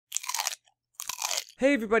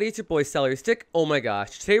Hey everybody, it's your boy CeleryStick. Oh my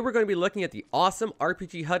gosh, today we're going to be looking at the awesome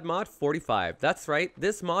RPG HUD mod 45. That's right,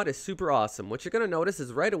 this mod is super awesome. What you're going to notice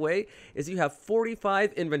is right away is you have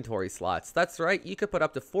 45 inventory slots. That's right, you could put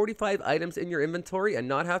up to 45 items in your inventory and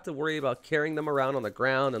not have to worry about carrying them around on the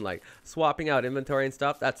ground and like swapping out inventory and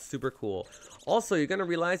stuff. That's super cool. Also, you're going to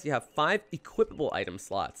realize you have 5 equipable item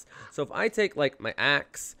slots. So if I take like my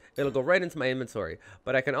axe, it'll go right into my inventory.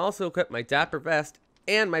 But I can also equip my dapper vest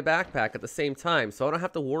and my backpack at the same time, so I don't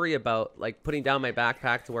have to worry about like putting down my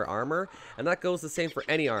backpack to wear armor, and that goes the same for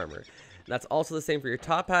any armor. That's also the same for your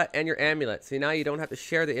top hat and your amulet, so now you don't have to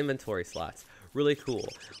share the inventory slots. Really cool.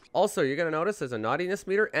 Also, you're gonna notice there's a naughtiness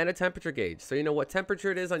meter and a temperature gauge, so you know what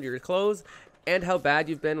temperature it is under your clothes and how bad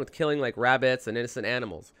you've been with killing like rabbits and innocent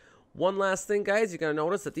animals. One last thing, guys, you're going to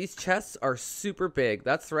notice that these chests are super big.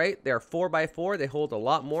 That's right, they're 4x4. They hold a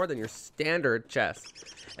lot more than your standard chest.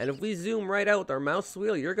 And if we zoom right out with our mouse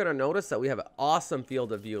wheel, you're going to notice that we have an awesome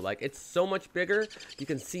field of view. Like, it's so much bigger. You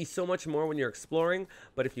can see so much more when you're exploring.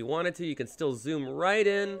 But if you wanted to, you can still zoom right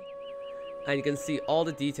in, and you can see all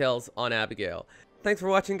the details on Abigail. Thanks for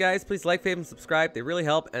watching, guys. Please like, favorite, and subscribe. They really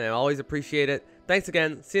help, and I always appreciate it. Thanks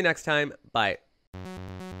again. See you next time. Bye.